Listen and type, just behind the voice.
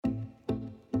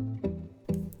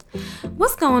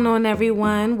What's going on,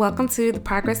 everyone? Welcome to the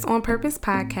Progress on Purpose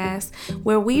podcast,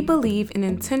 where we believe in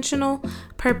intentional,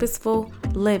 purposeful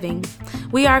living.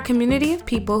 We are a community of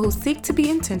people who seek to be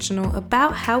intentional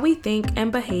about how we think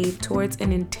and behave towards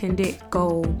an intended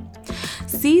goal.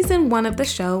 Season 1 of the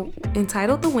show,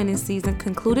 entitled The Winning Season,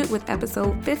 concluded with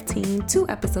episode 15 2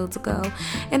 episodes ago,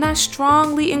 and I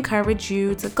strongly encourage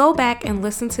you to go back and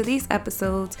listen to these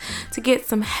episodes to get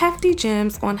some hefty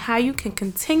gems on how you can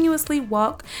continuously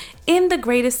walk in the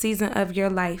greatest season of your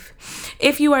life.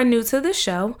 If you are new to the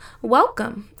show,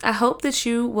 welcome. I hope that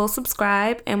you will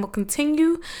subscribe and will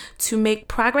continue to make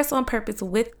progress on purpose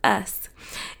with us.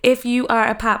 If you are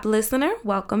a pop listener,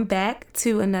 welcome back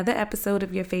to another episode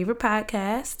of your favorite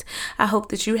podcast. I hope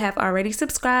that you have already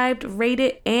subscribed,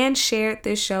 rated, and shared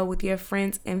this show with your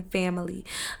friends and family.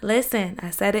 Listen, I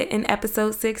said it in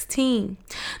episode 16.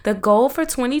 The goal for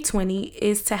 2020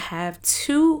 is to have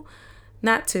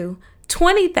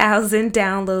 20,000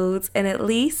 downloads and at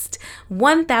least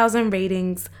 1,000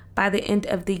 ratings by the end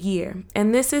of the year.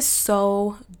 And this is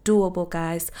so doable,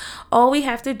 guys. All we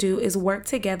have to do is work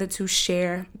together to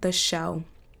share the show.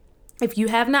 If you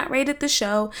have not rated the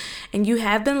show and you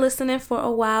have been listening for a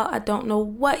while, I don't know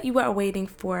what you are waiting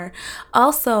for.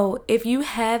 Also, if you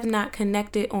have not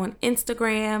connected on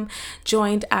Instagram,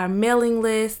 joined our mailing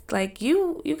list,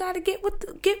 you got to get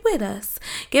with us.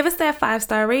 Give us that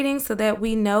 5-star rating so that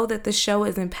we know that the show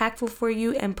is impactful for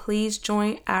you, and please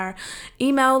join our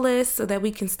email list so that we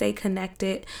can stay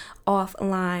connected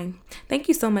offline. Thank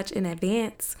you so much in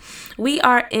advance. We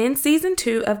are in season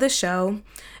 2 of the show.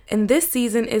 And this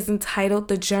season is entitled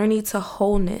The Journey to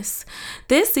Wholeness.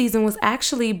 This season was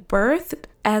actually birthed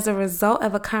as a result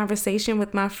of a conversation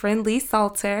with my friend Lee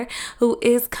Salter, who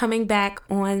is coming back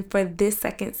on for this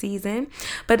second season.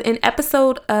 But in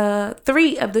episode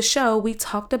 3 of the show, we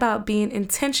talked about being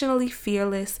intentionally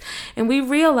fearless. And we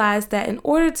realized that in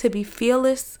order to be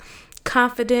fearless,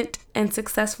 confident, and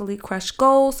successfully crush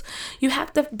goals, you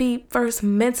have to be first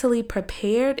mentally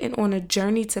prepared and on a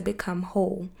journey to become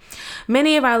whole.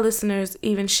 Many of our listeners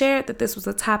even shared that this was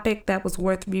a topic that was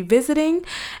worth revisiting,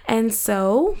 and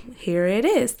so here it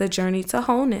is, the journey to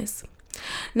wholeness.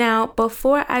 Now,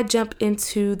 before I jump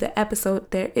into the episode,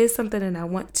 there is something that I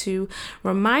want to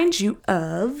remind you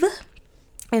of,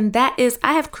 and that is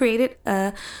I have created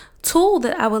a tool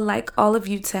that I would like all of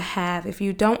you to have. If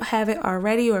you don't have it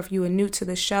already, or if you are new to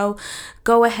the show,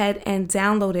 go ahead and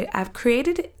download it. I've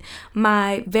created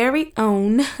my very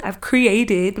own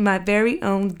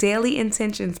daily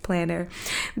intentions planner.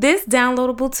 This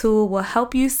downloadable tool will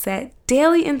help you set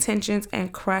daily intentions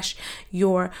and crush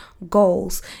your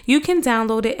goals. You can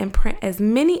download it and print as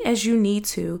many as you need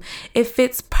to. It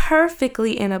fits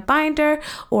perfectly in a binder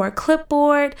or a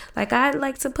clipboard, like I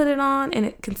like to put it on, and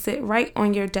it can sit right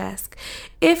on your desk.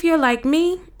 If you're like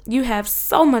me, you have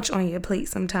so much on your plate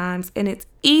sometimes, and it's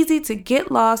easy to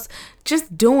get lost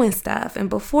just doing stuff. And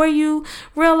before you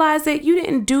realize it, you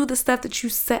didn't do the stuff that you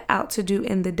set out to do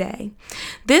in the day.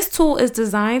 This tool is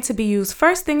designed to be used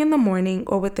first thing in the morning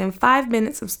or within 5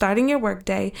 minutes of starting your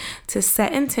workday to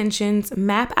set intentions,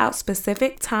 map out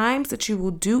specific times that you will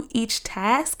do each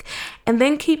task, and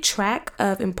then keep track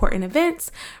of important events,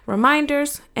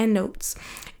 reminders, and notes.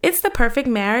 It's the perfect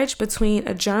marriage between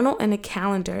a journal and a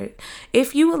calendar.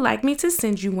 If you would like me to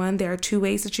send you one, there are 2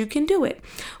 ways that you can do it.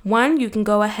 One, you can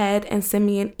go ahead and send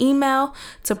me an email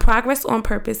to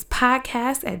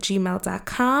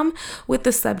progressonpurposepodcast@gmail.com with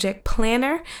the subject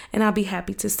planner, and I'll be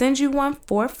happy to send you one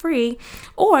for free.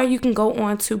 Or you can go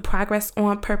on to Progress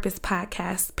on Purpose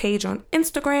Podcast page on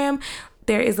Instagram.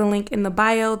 There is a link in the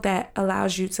bio that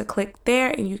allows you to click there,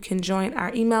 and you can join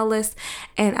our email list,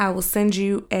 and I will send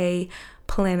you a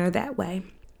planner that way.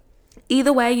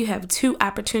 Either way, you have 2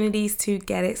 opportunities to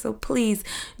get it. So please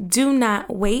do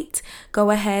not wait.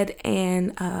 Go ahead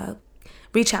and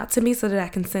reach out to me so that I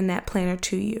can send that planner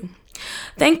to you.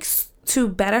 Thanks to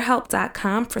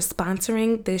BetterHelp.com for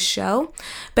sponsoring this show.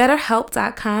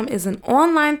 BetterHelp.com is an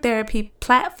online therapy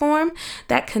platform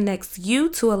that connects you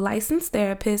to a licensed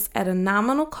therapist at a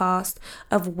nominal cost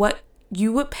of what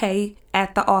you would pay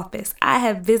at the office. I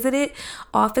have visited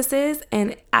offices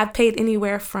and I've paid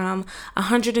anywhere from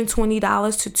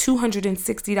 $120 to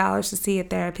 $260 to see a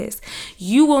therapist.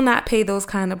 You will not pay those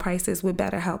kind of prices with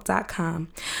BetterHelp.com.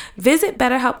 Visit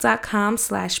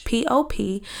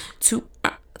BetterHelp.com/POP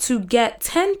to get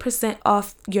 10%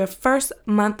 off your first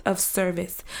month of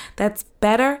service. That's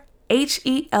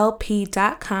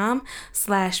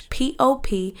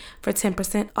HELP.com/POP for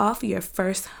 10% off your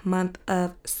first month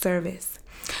of service.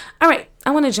 All right,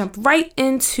 I want to jump right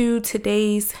into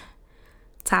today's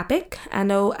topic. I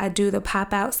know I do the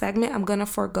pop out segment. I'm going to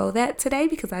forego that today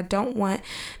because I don't want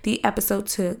the episode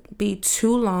to be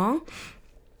too long.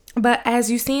 But as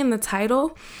you see in the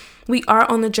title, we are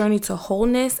on the journey to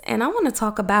wholeness, and I want to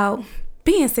talk about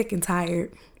being sick and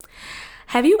tired.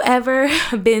 Have you ever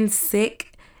been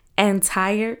sick and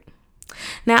tired?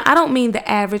 Now, I don't mean the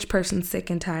average person sick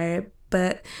and tired,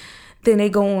 but then they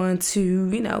go on to,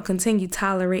 continue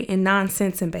tolerating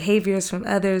nonsense and behaviors from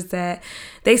others that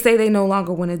they say they no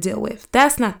longer want to deal with.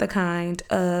 That's not the kind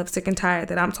of sick and tired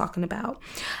that I'm talking about.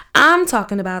 I'm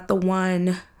talking about the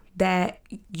one that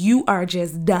you are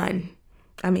just done.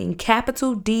 I mean,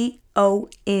 capital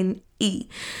DONE.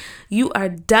 You are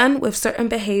done with certain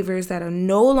behaviors that are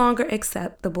no longer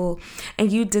acceptable,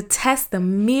 and you detest the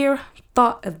mere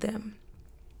thought of them.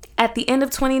 At the end of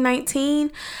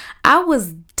 2019, I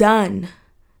was done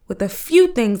with a few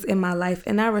things in my life,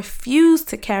 and I refused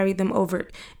to carry them over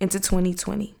into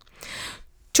 2020.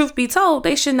 Truth be told,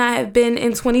 they should not have been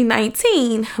in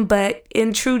 2019, but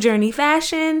in true journey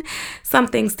fashion, some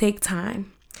things take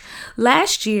time.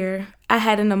 Last year, I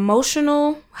had an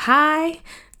emotional high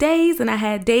days, and I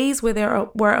had days where there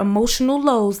were emotional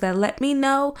lows that let me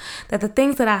know that the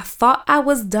things that I thought I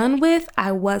was done with,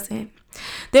 I wasn't.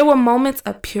 There were moments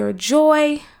of pure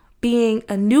joy, being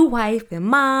a new wife and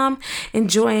mom,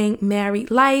 enjoying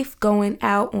married life, going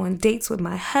out on dates with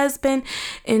my husband,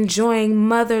 enjoying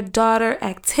mother-daughter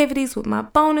activities with my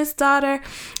bonus daughter,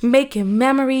 making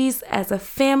memories as a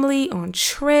family on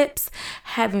trips,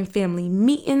 having family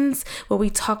meetings where we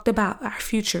talked about our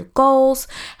future goals,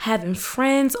 having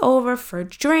friends over for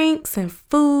drinks and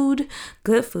food,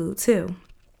 good food too.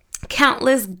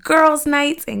 Countless girls'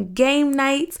 nights and game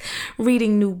nights,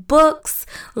 reading new books,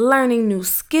 learning new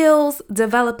skills,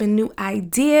 developing new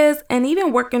ideas, and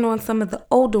even working on some of the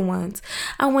older ones.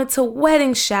 I went to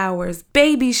wedding showers,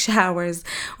 baby showers.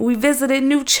 We visited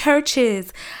new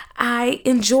churches. I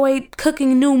enjoyed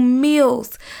cooking new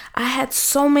meals. I had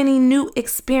so many new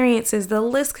experiences. The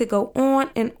list could go on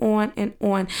and on and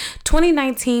on.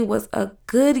 2019 was a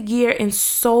good year in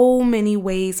so many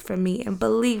ways for me. And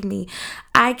believe me,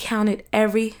 I counted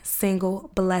every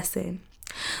single blessing.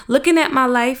 Looking at my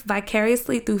life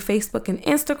vicariously through Facebook and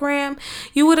Instagram,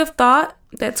 you would have thought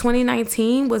that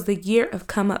 2019 was the year of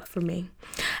come up for me.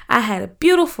 I had a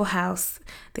beautiful house,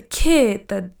 the kid,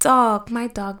 the dog, my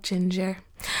dog Ginger,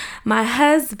 my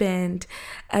husband,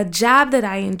 a job that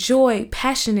I enjoy,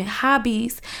 passionate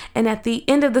hobbies, and at the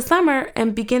end of the summer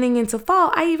and beginning into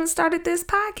fall, I even started this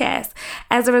podcast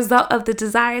as a result of the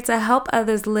desire to help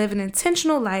others live an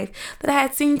intentional life that I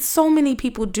had seen so many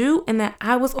people do and that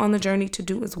I was on the journey to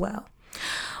do as well.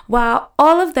 While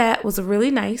all of that was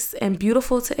really nice and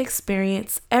beautiful to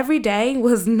experience, every day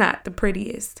was not the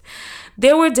prettiest.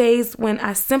 There were days when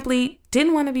I simply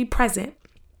didn't want to be present.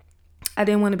 I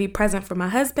didn't want to be present for my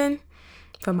husband,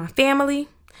 for my family,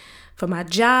 for my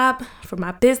job, for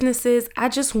my businesses. I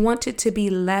just wanted to be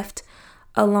left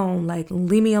alone. Like,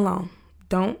 leave me alone.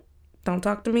 Don't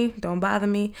talk to me. Don't bother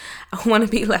me. I want to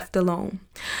be left alone.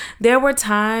 There were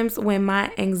times when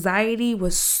my anxiety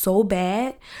was so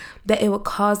bad that it would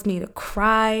cause me to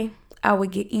cry. I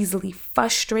would get easily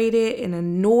frustrated and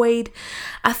annoyed.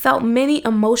 I felt many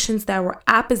emotions that were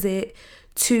opposite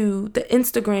to the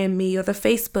Instagram me or the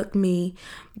Facebook me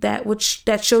that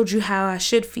showed you how I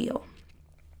should feel.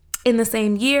 In the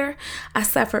same year, I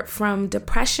suffered from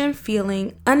depression,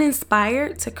 feeling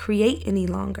uninspired to create any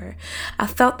longer. I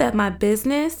felt that my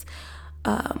business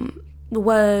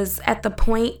was at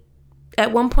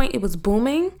one point it was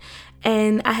booming,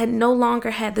 and I had no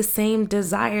longer had the same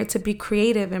desire to be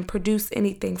creative and produce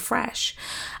anything fresh.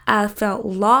 I felt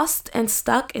lost and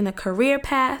stuck in a career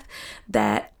path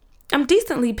that I'm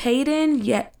decently paid in,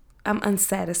 yet I'm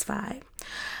unsatisfied.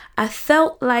 I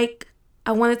felt like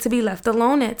I wanted to be left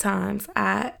alone at times.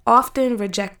 I often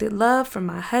rejected love from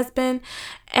my husband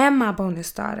and my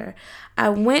bonus daughter. I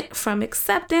went from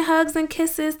accepting hugs and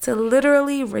kisses to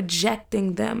literally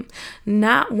rejecting them,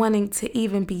 not wanting to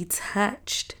even be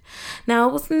touched. Now,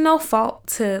 it was no fault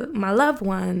to my loved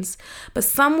ones, but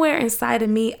somewhere inside of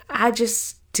me, I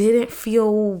just didn't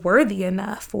feel worthy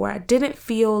enough, or I didn't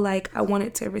feel like I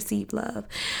wanted to receive love.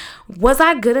 Was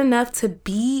I good enough to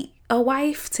be a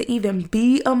wife, to even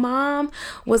be a mom?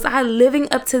 Was I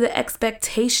living up to the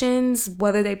expectations,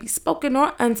 whether they be spoken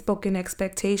or unspoken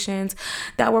expectations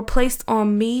that were placed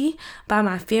on me by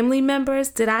my family members?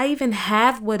 Did I even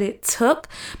have what it took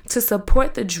to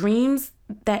support the dreams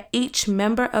that each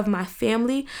member of my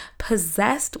family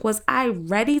possessed? Was I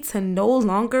ready to no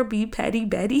longer be petty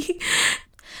Betty?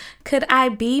 Could I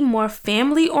be more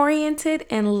family oriented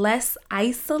and less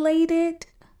isolated?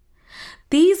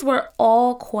 These were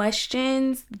all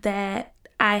questions that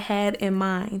I had in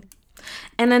mind.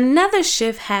 And another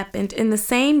shift happened in the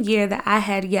same year that I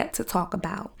had yet to talk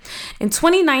about. In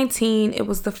 2019, it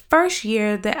was the first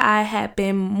year that I had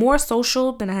been more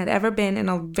social than I had ever been in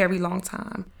a very long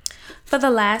time. For the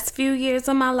last few years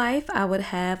of my life, I would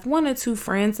have 1 or 2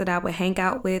 friends that I would hang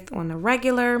out with on the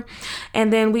regular.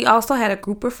 And then we also had a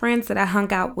group of friends that I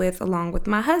hung out with along with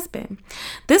my husband.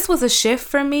 This was a shift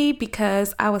for me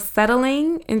because I was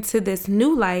settling into this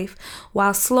new life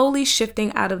while slowly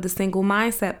shifting out of the single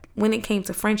mindset when it came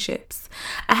to friendships.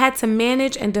 I had to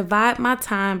manage and divide my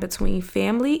time between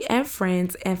family and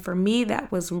friends. And for me, that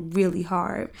was really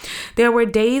hard. There were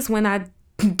days when I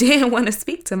didn't want to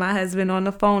speak to my husband on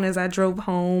the phone as I drove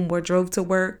home or drove to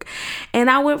work. And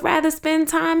I would rather spend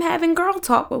time having girl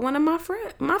talk with one of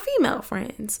my female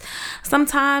friends.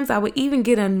 Sometimes I would even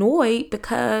get annoyed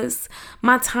because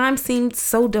my time seemed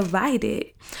so divided.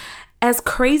 As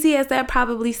crazy as that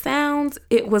probably sounds,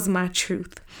 it was my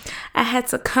truth. I had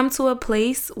to come to a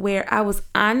place where I was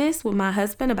honest with my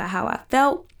husband about how I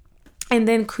felt, and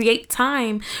then create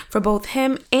time for both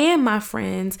him and my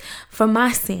friends for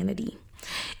my sanity.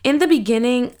 In the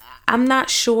beginning, I'm not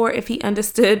sure if he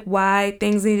understood why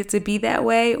things needed to be that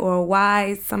way or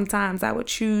why sometimes I would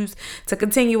choose to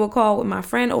continue a call with my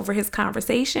friend over his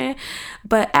conversation.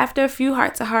 But after a few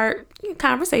heart-to-heart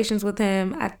conversations with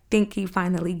him, I think he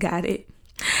finally got it.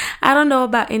 I don't know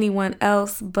about anyone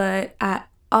else, but I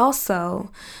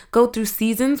also go through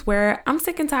seasons where I'm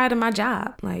sick and tired of my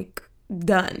job, like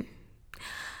done,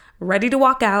 ready to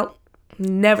walk out,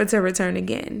 never to return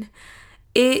again.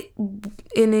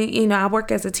 I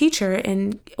work as a teacher,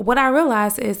 and what I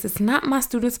realize is it's not my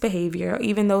students' behavior,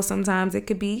 even though sometimes it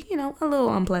could be, a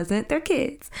little unpleasant. They're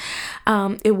kids.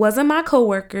 It wasn't my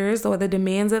coworkers or the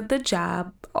demands of the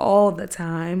job all the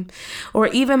time, or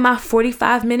even my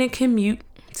 45-minute commute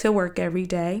to work every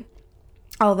day,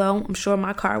 although I'm sure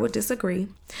my car would disagree.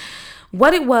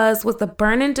 What it was the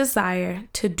burning desire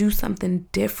to do something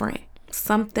different.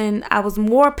 Something I was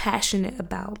more passionate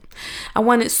about. I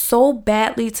wanted so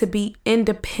badly to be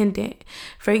independent.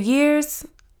 For years,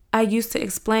 I used to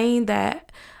explain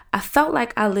that I felt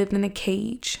like I lived in a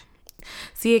cage.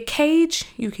 See, a cage,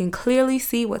 you can clearly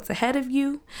see what's ahead of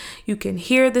you. You can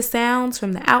hear the sounds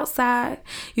from the outside.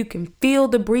 You can feel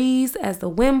the breeze as the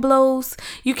wind blows.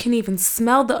 You can even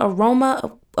smell the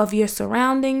aroma of your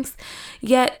surroundings,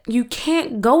 yet you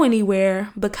can't go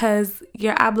anywhere because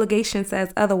your obligation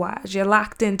says otherwise. You're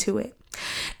locked into it.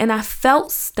 And I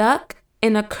felt stuck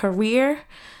in a career,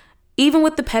 even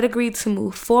with the pedigree to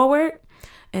move forward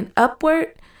and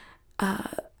upward.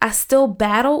 I still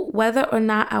battled whether or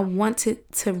not I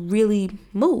wanted to really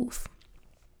move.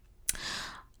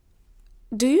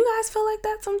 Do you guys feel like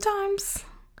that sometimes?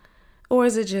 Or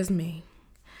is it just me?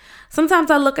 Sometimes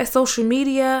I look at social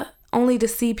media only to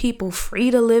see people free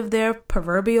to live their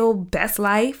proverbial best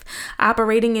life,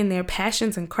 operating in their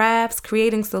passions and crafts,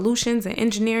 creating solutions and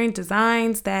engineering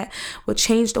designs that would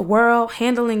change the world,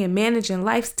 handling and managing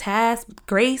life's tasks with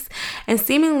grace, and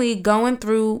seemingly going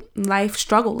through life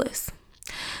struggleless.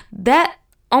 That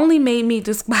only made me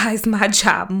despise my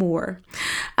job more.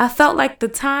 I felt like the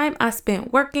time I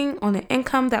spent working on an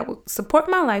income that would support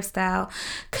my lifestyle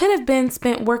could have been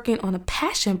spent working on a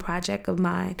passion project of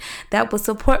mine that would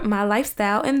support my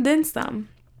lifestyle and then some.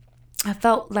 I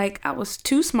felt like I was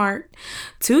too smart,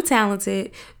 too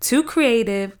talented, too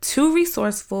creative, too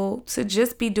resourceful to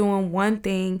just be doing one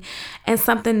thing, and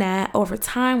something that over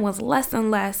time was less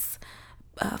and less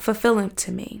fulfilling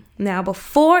to me. Now,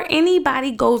 before anybody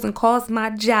goes and calls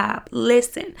my job,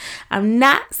 listen, I'm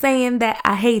not saying that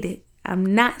I hate it. I'm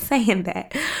not saying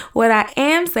that. What I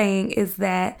am saying is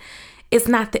that it's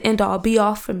not the end all be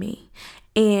all for me.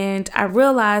 And I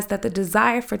realized that the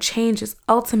desire for change is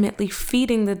ultimately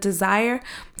feeding the desire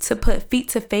to put feet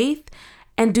to faith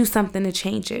and do something to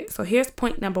change it. So here's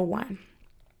point number 1.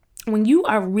 When you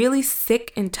are really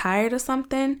sick and tired of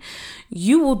something,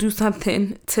 you will do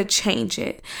something to change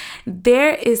it.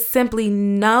 There is simply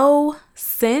no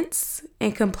sense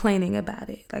in complaining about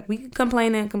it. Like, we can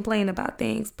complain and complain about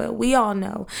things, but we all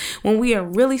know when we are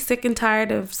really sick and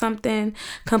tired of something,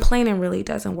 complaining really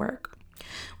doesn't work.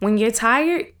 When you're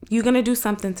tired, you're going to do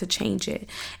something to change it.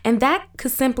 And that could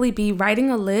simply be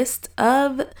writing a list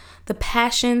of the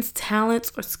passions,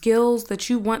 talents, or skills that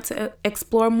you want to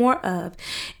explore more of.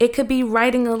 It could be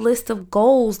writing a list of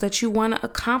goals that you want to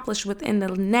accomplish within the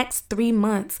next 3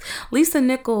 months. Lisa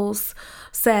Nichols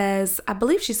says, I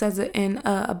believe she says it in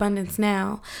Abundance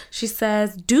Now, she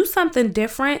says, do something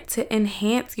different to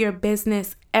enhance your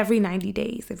business every 90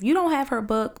 days. If you don't have her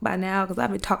book by now, because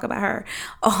I've been talking about her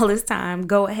all this time,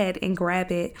 go ahead and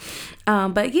grab it.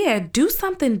 But yeah, do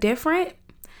something different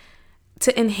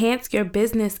to enhance your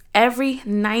business every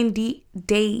 90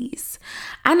 days.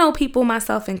 I know people,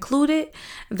 myself included,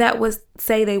 that would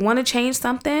say they want to change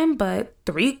something, but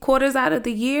 3/4 out of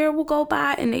the year will go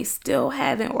by and they still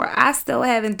haven't, or I still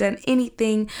haven't done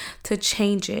anything to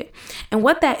change it. And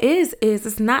what that is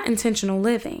it's not intentional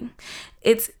living.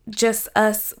 It's just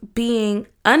us being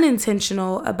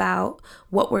unintentional about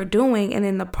what we're doing. And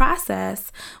in the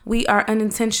process, we are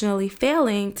unintentionally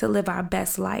failing to live our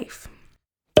best life.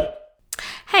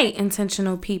 Hey,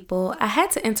 intentional people, I had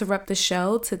to interrupt the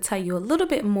show to tell you a little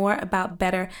bit more about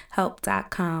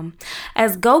BetterHelp.com.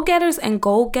 As go-getters and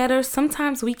goal-getters,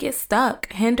 sometimes we get stuck,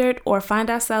 hindered, or find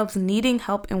ourselves needing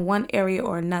help in one area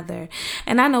or another.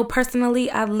 And I know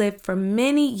personally, I lived for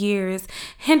many years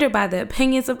hindered by the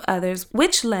opinions of others,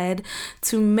 which led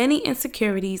to many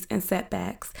insecurities and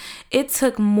setbacks. It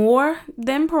took more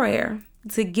than prayer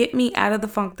to get me out of the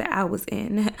funk that I was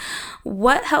in.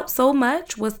 What helped so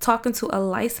much was talking to a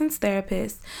licensed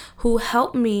therapist who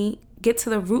helped me get to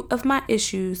the root of my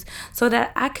issues so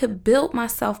that I could build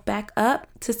myself back up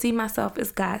to see myself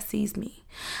as God sees me.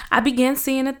 I began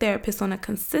seeing a therapist on a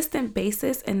consistent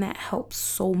basis, and that helps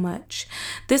so much.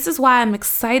 This is why I'm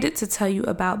excited to tell you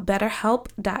about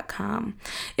BetterHelp.com.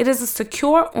 It is a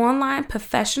secure online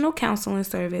professional counseling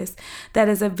service that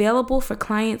is available for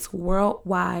clients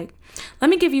worldwide. Let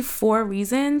me give you 4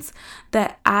 reasons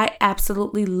that I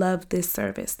absolutely love this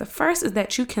service. The first is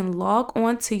that you can log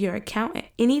on to your account at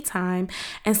any time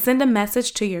and send a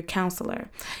message to your counselor.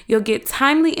 You'll get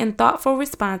timely and thoughtful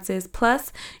responses.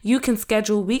 Plus, you can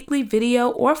schedule weekly video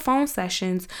or phone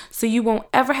sessions so you won't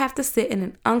ever have to sit in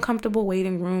an uncomfortable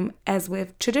waiting room as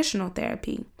with traditional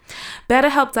therapy.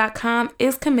 BetterHelp.com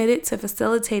is committed to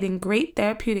facilitating great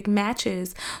therapeutic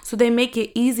matches, so they make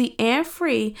it easy and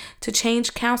free to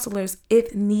change counselors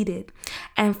if needed.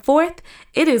 And fourth,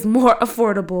 it is more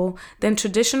affordable than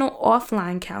traditional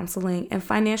offline counseling, and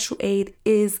financial aid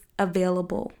is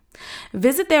available.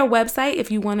 Visit their website if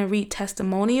you want to read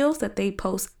testimonials that they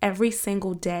post every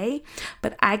single day,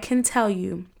 but I can tell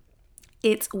you,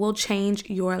 it will change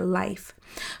your life.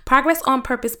 Progress on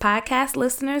Purpose podcast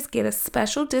listeners get a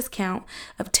special discount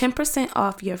of 10%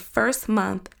 off your first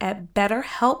month at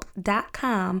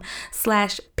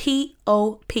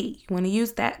betterhelp.com/POP. You want to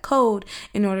use that code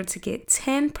in order to get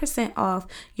 10% off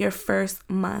your first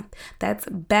month. That's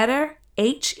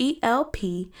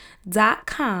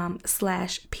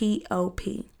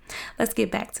betterhelp.com/POP. Let's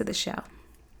get back to the show.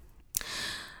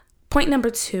 Point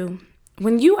number 2,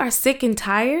 when you are sick and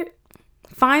tired,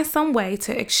 find some way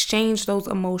to exchange those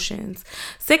emotions.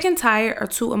 Sick and tired are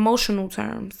 2 emotional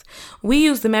terms. We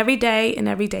use them every day in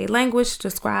everyday language to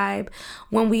describe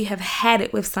when we have had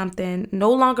it with something, no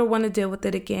longer want to deal with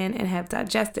it again, and have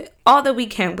digested all that we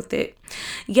can with it.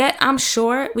 Yet I'm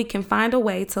sure we can find a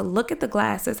way to look at the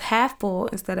glass as half full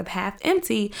instead of half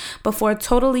empty before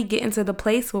totally getting to the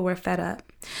place where we're fed up.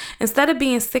 Instead of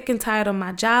being sick and tired on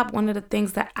my job, one of the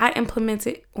things that I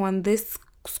implemented on this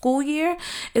school year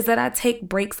is that I take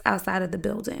breaks outside of the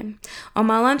building. On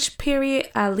my lunch period,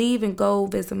 I leave and go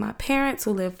visit my parents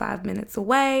who live 5 minutes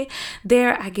away.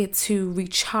 There I get to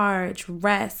recharge,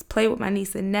 rest, play with my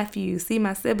niece and nephew, see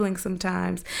my siblings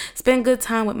sometimes, spend good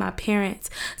time with my parents.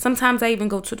 Sometimes I even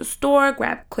go to the store,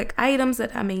 grab quick items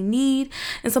that I may need.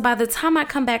 And so by the time I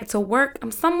come back to work,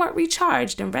 I'm somewhat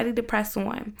recharged and ready to press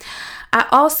on. I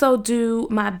also do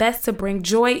my best to bring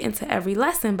joy into every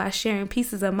lesson by sharing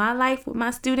pieces of my life with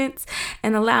my students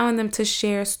and allowing them to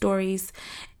share stories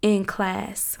in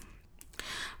class.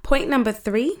 Point number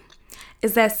 3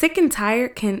 is that sick and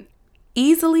tired can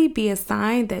easily be a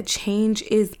sign that change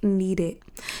is needed.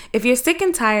 If you're sick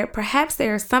and tired, perhaps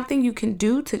there is something you can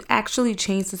do to actually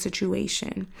change the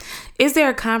situation. Is there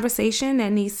a conversation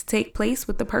that needs to take place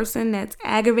with the person that's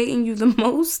aggravating you the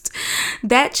most?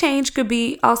 That change could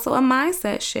be also a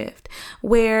mindset shift,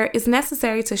 where it's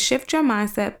necessary to shift your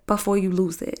mindset before you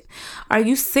lose it. Are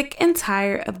you sick and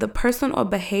tired of the person or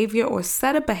behavior or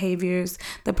set of behaviors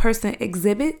the person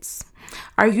exhibits?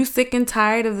 Are you sick and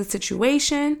tired of the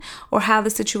situation or how the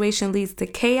situation leads to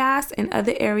chaos in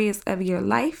other areas of your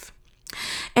life?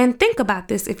 And think about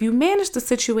this. If you manage the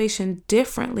situation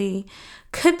differently,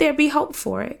 could there be hope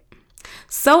for it?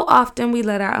 So often we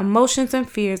let our emotions and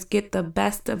fears get the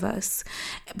best of us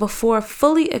before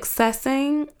fully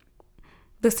assessing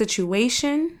the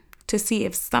situation to see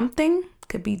if something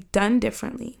could be done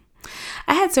differently.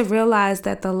 I had to realize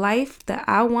that the life that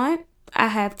I want, I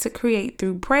have to create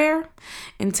through prayer,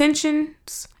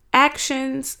 intentions,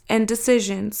 actions and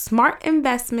decisions, smart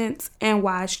investments, and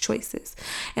wise choices.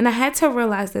 And I had to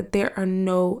realize that there are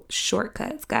no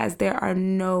shortcuts, guys. There are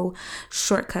no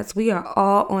shortcuts. We are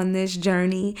all on this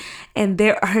journey, and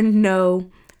there are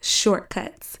no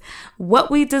shortcuts. What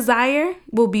we desire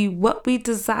will be what we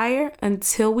desire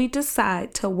until we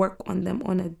decide to work on them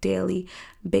on a daily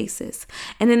basis.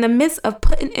 And in the midst of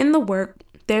putting in the work,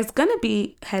 there's going to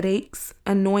be headaches,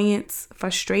 annoyance,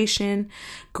 frustration,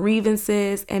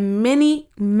 grievances, and many,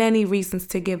 many reasons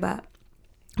to give up.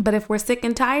 But if we're sick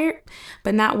and tired,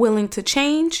 but not willing to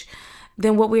change,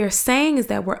 then what we are saying is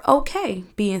that we're okay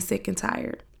being sick and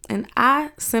tired. And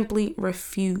I simply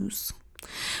refuse.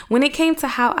 When it came to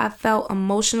how I felt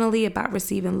emotionally about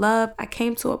receiving love, I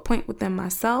came to a point within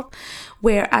myself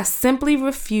where I simply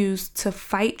refused to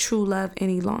fight true love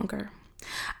any longer.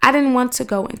 I didn't want to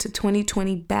go into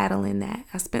 2020 battling that.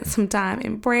 I spent some time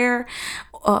in prayer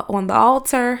on the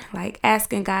altar, like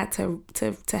asking God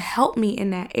to help me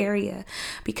in that area,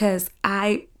 because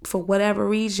I, for whatever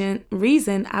reason,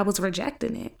 I was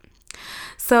rejecting it.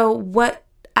 So what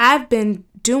I've been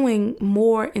doing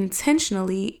more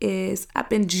intentionally is I've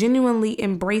been genuinely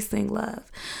embracing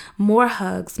love. More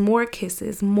hugs, more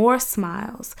kisses, more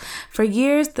smiles. For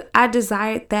years, I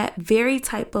desired that very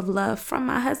type of love from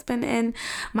my husband, and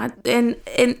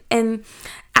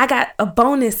I got a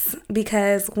bonus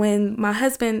because when my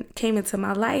husband came into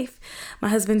my life, my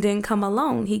husband didn't come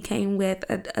alone. He came with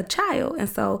a child. And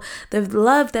so the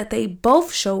love that they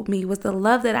both showed me was the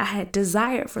love that I had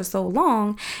desired for so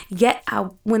long. Yet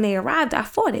when they arrived, I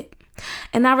fought it.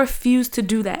 And I refused to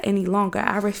do that any longer.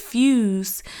 I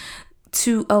refused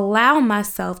to allow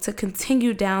myself to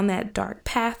continue down that dark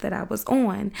path that I was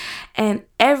on. And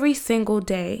every single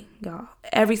day, y'all,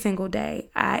 every single day,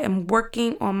 I am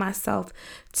working on myself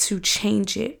to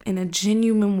change it in a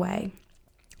genuine way.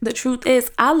 The truth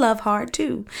is, I love hard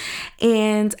too.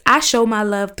 And I show my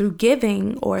love through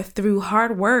giving or through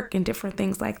hard work and different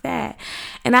things like that.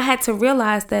 And I had to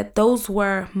realize that those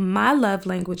were my love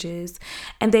languages,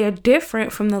 and they are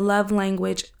different from the love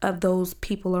language of those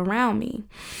people around me.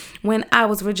 When I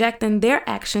was rejecting their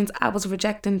actions, I was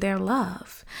rejecting their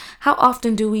love. How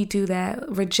often do we do that?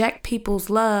 Reject people's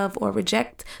love or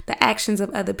reject the actions of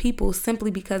other people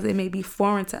simply because it may be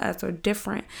foreign to us or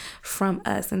different from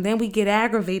us. And then we get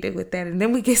aggravated with that, and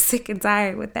then we get sick and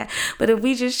tired with that. But if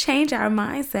we just change our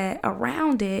mindset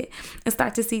around it and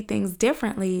start to see things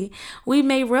differently, we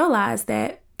may realize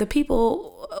that the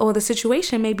people or the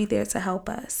situation may be there to help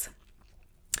us.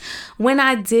 When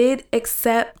I did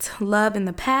accept love in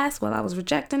the past, while I was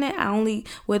rejecting it, I only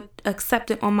would accept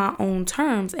it on my own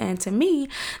terms. And to me,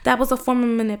 that was a form of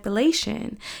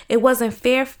manipulation. It wasn't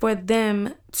fair for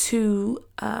them to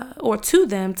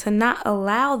them to not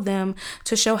allow them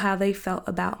to show how they felt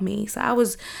about me. So I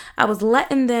was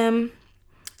letting them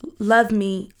love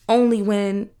me only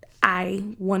when I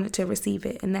wanted to receive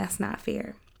it, and that's not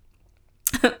fair.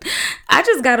 I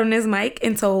just got on this mic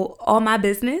and told all my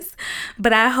business,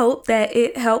 but I hope that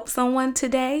it helped someone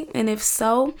today. And if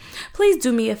so, please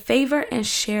do me a favor and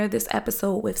share this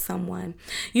episode with someone.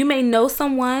 You may know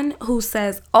someone who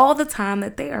says all the time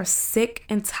that they are sick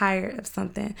and tired of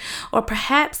something, or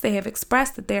perhaps they have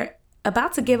expressed that they're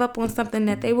about to give up on something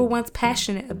that they were once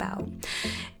passionate about.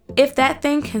 If that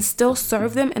thing can still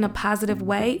serve them in a positive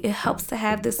way, it helps to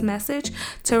have this message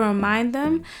to remind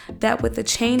them that with a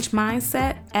changed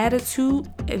mindset, attitude,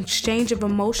 exchange of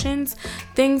emotions,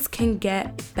 things can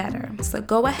get better. So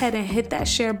go ahead and hit that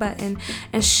share button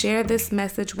and share this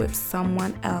message with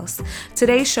someone else.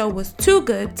 Today's show was too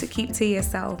good to keep to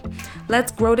yourself.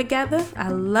 Let's grow together. I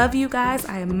love you guys.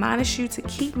 I admonish you to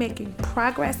keep making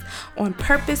progress on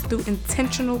purpose through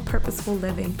intentional, purposeful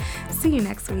living. See you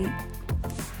next week.